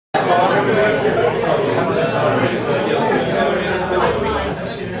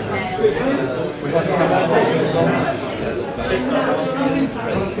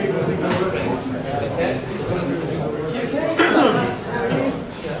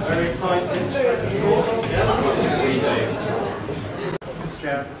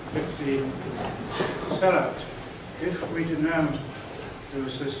JAB15 sellout. If we'd announced there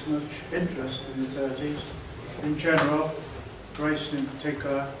was this much interest in the 30s, in general, Grayson in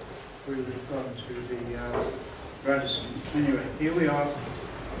particular, we would have gone to the Radisson. Anyway, here we are.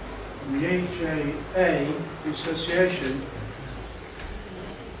 And the AJA, the association,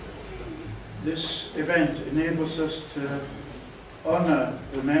 this event enables us to honour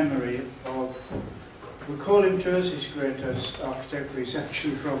the memory of, we call him Jersey's greatest architect, but he's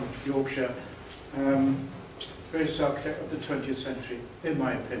actually from Yorkshire. Greatest architect of the 20th century, in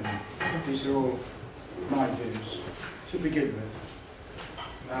my opinion. These are all my views, to begin with.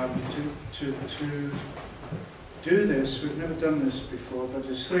 To do this, we've never done this before, but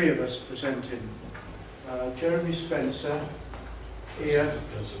there's three of us presenting. Jeremy Spencer, here,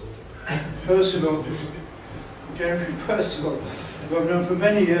 Percival, Jeremy Percival, who I've known for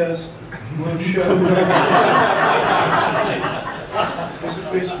many years, won't show. He's a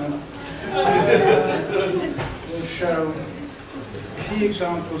policeman. Will show key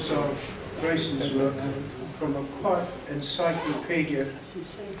examples of Grayson's work from a quite encyclopedic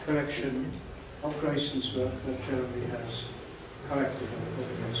collection of Grayson's work that Jeremy has collected.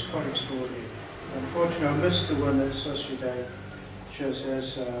 It's quite extraordinary. Unfortunately, I missed the one at Sociedad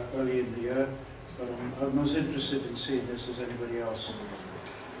Jersey's early in the year, but I'm as interested in seeing this as anybody else.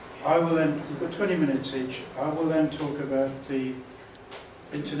 I will then, we've got 20 minutes each, I will then talk about the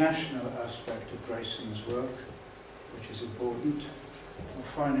international aspect of Grayson's work, which is important. And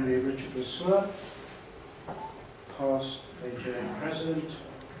finally, Richard Lesueur, past AJA president,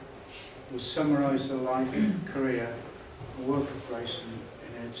 will summarise the life, career, and work of Grayson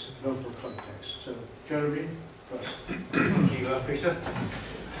in its local context. So, Jeremy, first. Thank you, Peter.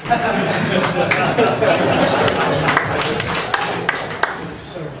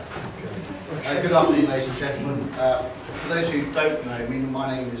 Good afternoon, ladies and gentlemen. For those who don't know me,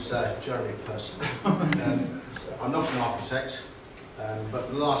 my name is Jeremy Percival. I'm not an architect, but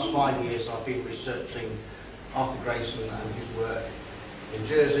for the last 5 years I've been researching Arthur Grayson and his work in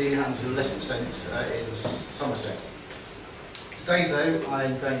Jersey and to a lesser extent in Somerset. Today though,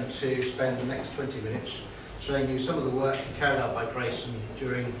 I'm going to spend the next 20 minutes showing you some of the work carried out by Grayson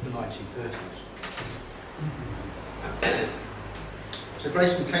during the 1930s. So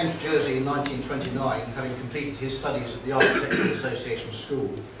Grayson came to Jersey in 1929, having completed his studies at the Architectural Association School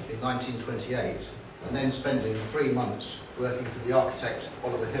in 1928, and then spending 3 months working for the architect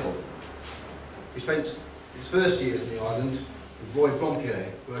Oliver Hill. He spent his first years in the island with Roy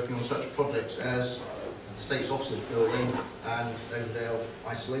Blompier, working on such projects as the State's Officers Building and Overdale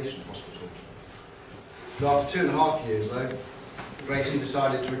Isolation Hospital. But after 2.5 years though, Grayson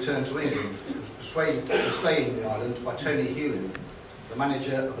decided to return to England. He was persuaded to stay in the island by Tony Hewlin, the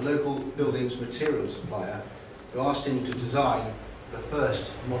manager of a local buildings material supplier, who asked him to design the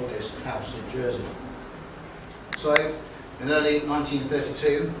first modernist house in Jersey. So, in early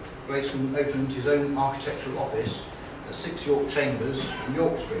 1932, Grayson opened his own architectural office at 6 York Chambers in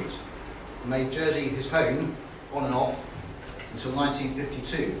York Street, and made Jersey his home, on and off, until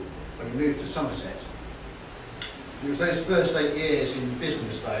 1952, when he moved to Somerset. It was those first 8 years in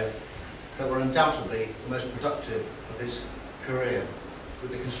business, though, that were undoubtedly the most productive of his career,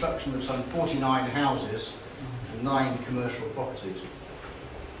 with the construction of some 49 houses and 9 commercial properties.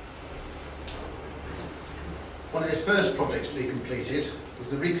 One of his first projects to be completed was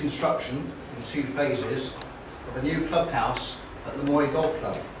the reconstruction in 2 phases of a new clubhouse at the Moy Golf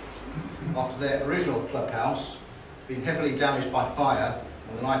Club, after their original clubhouse had been heavily damaged by fire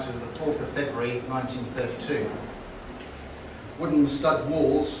on the night of the 4th of February 1932. Wooden stud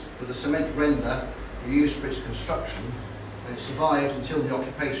walls with a cement render were used for its construction, and it survived until the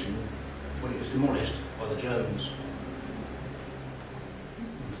occupation, when it was demolished by the Germans.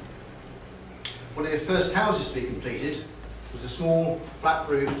 One of the first houses to be completed was a small,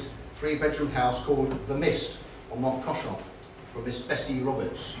 flat-roofed, 3-bedroom house called The Mist on Mont Cochon, from Miss Bessie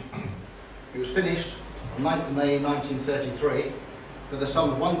Roberts. It was finished on 9th of May 1933 for the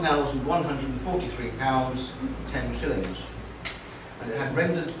sum of £1,143, 10 shillings. And it had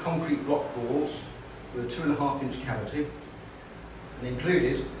rendered concrete block walls with a 2.5-inch cavity, and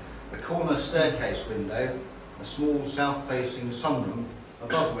included a corner staircase window, a small south-facing sunroom,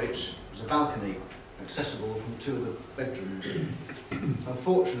 above which was a balcony accessible from 2 of the bedrooms.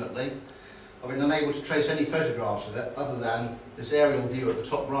 Unfortunately, I've been unable to trace any photographs of it other than this aerial view at the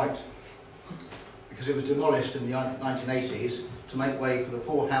top right. because it was demolished in the 1980s to make way for the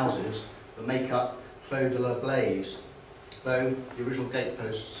 4 houses that make up Clos de la Blaise, though the original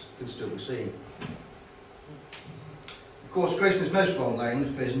gateposts can still be seen. Of course, Grayson is most well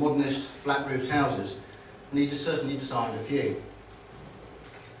known for his modernist flat-roofed houses, and he certainly designed a few.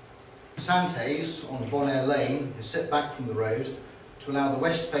 Sandhays on Bonaire Lane is set back from the road to allow the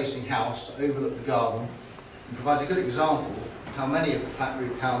west-facing house to overlook the garden, and provides a good example of how many of the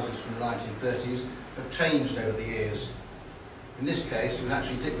flat-roofed houses from the 1930s have changed over the years. In this case, it was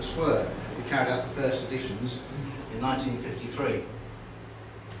actually Dick the Swerve who carried out the first additions in 1953.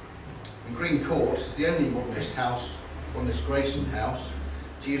 And Green Court is the only modernist house on this Grayson house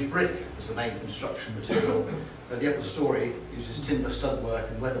to use brick as the main construction material, though the upper storey uses timber studwork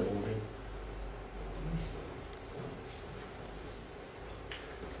and weatherboarding.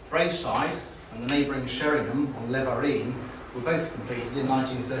 Brayside and the neighbouring Sheringham on Le Varine were both completed in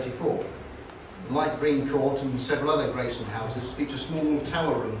 1934. And like Green Court and several other Grayson houses, feature small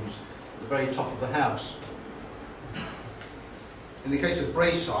tower rooms at the very top of the house. In the case of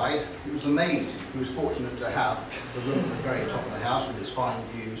Brayside, it was the maid who was fortunate to have the room at the very top of the house with its fine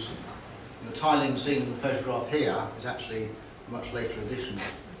views. And the tiling seen in the photograph here is actually a much later addition.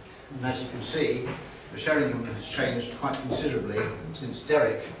 And as you can see, the Sheringham has changed quite considerably since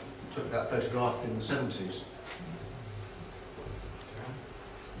Derek took that photograph in the 70s.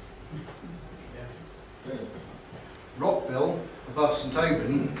 Rockville, above St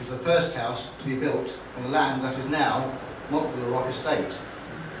Aubin, was the first house to be built on the land that is now Montpellier Rock Estate.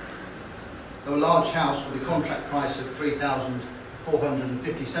 Though a large house with a contract price of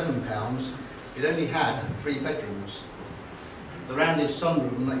 £3,457, it only had 3 bedrooms. The rounded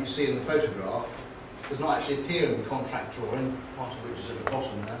sunroom that you see in the photograph does not actually appear in the contract drawing, part of which is at the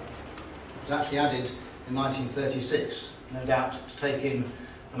bottom there. It was actually added in 1936, no doubt to take in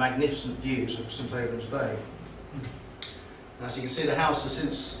the magnificent views of St Aubin's Bay. And as you can see, the house has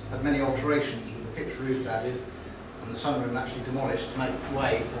since had many alterations, with the pitch roof added and the sunroom actually demolished to make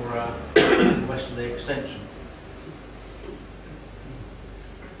way for the westerly extension.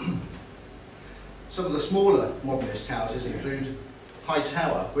 Some of the smaller modernist houses include High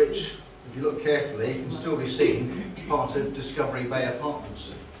Tower, which, if you look carefully, can still be seen part of Discovery Bay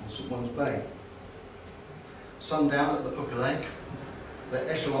Apartments on St One's Bay. Sundown at the Puckalek, the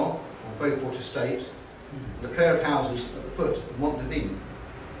Echelon on Beauport Estate, and a pair of houses at the foot of Mont Divine,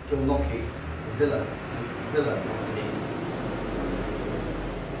 Kilnockie, and Villa Mont Divine.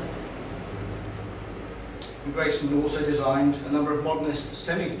 And Grayson also designed a number of modernist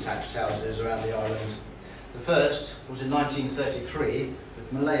semi-detached houses around the island. The first was in 1933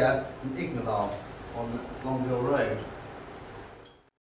 with Malaya and Ignaval on Longville Road.